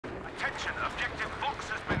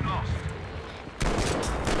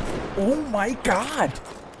Oh my God.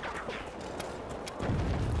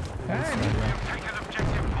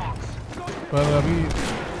 पर अभी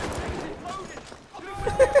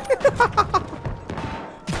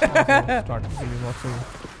starting के लिए बहुत सही है।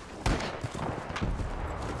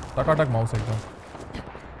 टकाटक माउस एकदम।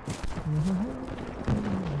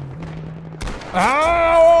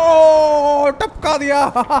 टपका दिया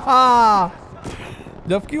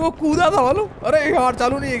जबकि वो कूदा था मालूम। अरे यार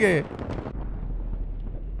चालू नहीं है गए।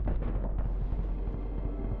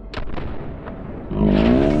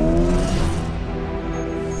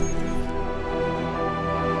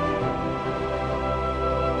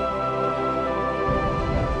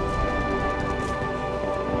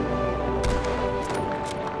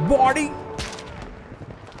 बॉडी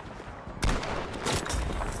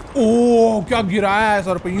ओ क्या गिराया है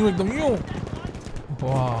सर पे यूं एकदम यूं।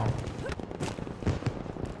 वाह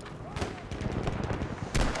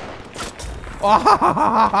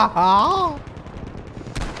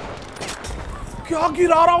क्या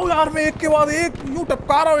गिरा रहा हूँ यार मैं, एक के बाद एक यूं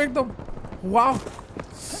टपका रहा हूँ एकदम। वाह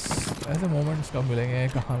ऐसे मोमेंट्स कब मिलेंगे,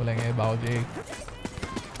 कहाँ मिलेंगे बाबूजी।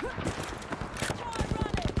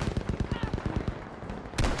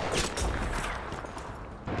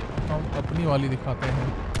 हम अपनी वाली दिखाते हैं,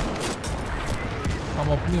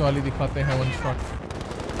 हम अपनी वाली दिखाते हैं one shot.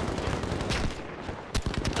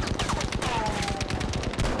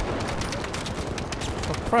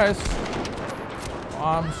 Suppressed.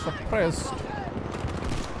 I'm suppressed.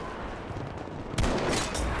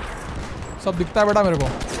 सब दिखता है बेटा मेरे को,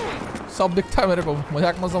 सब दिखता है मेरे को,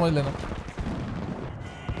 मजाक मत समझ लेना।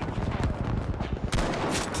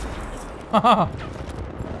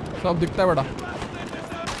 सब दिखता है बेटा।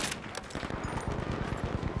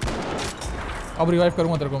 अब रिवाइव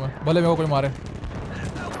करूंगा तेरे को मैं, भले मेरे को कोई मारे।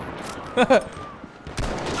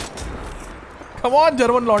 कम ऑन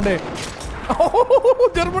जर्मन लौंडे।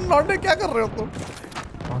 जर्मन लौंडे क्या कर रहे हो तुम?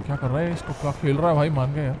 हाँ क्या कर रहा है, इसको क्या खेल रहा है भाई,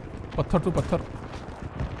 मान गए यार। पत्थर टू पत्थर,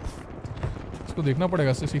 इसको देखना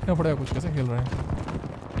पड़ेगा, इससे सीखना पड़ेगा कुछ, कैसे खेल रहा है।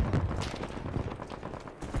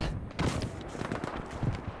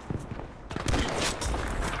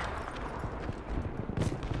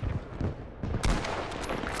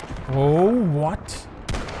 ओह व्हाट,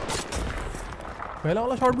 पहला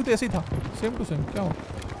वाला शॉट भी तो ऐसे ही था, सेम टू सेम। क्या हो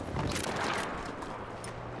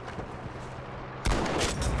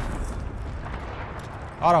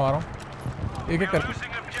आ रहा हूँ एक एक करके।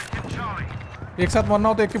 एक साथ मरना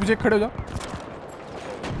हो तो एक के पीछे खड़े हो जाओ।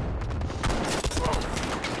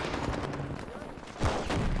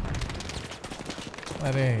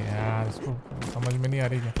 अरे यार इसको समझ में नहीं आ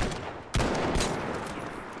रही क्या?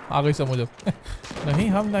 आ गई समझ अब। नहीं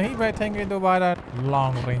हम नहीं बैठेंगे दोबारा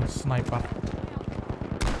long range sniper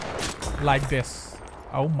like this.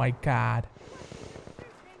 Oh my God.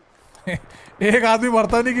 एक आदमी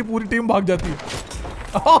मरता नहीं कि पूरी टीम भाग जाती है।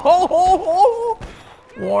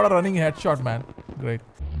 What a running headshot, man. Great.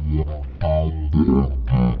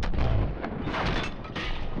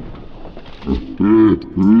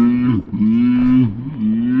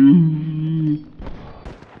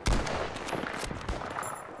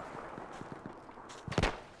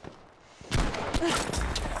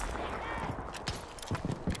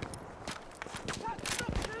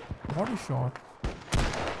 What a shot.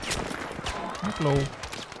 Hello.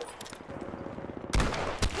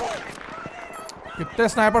 कितने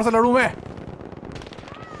स्नाइपर से लड़ूं मैं?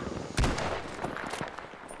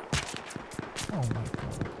 Oh my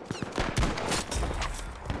God.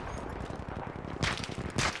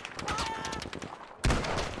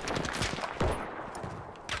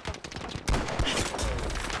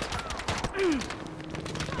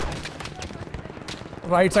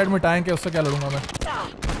 Right side में टैंक है, उससे क्या लड़ूंगा मैं?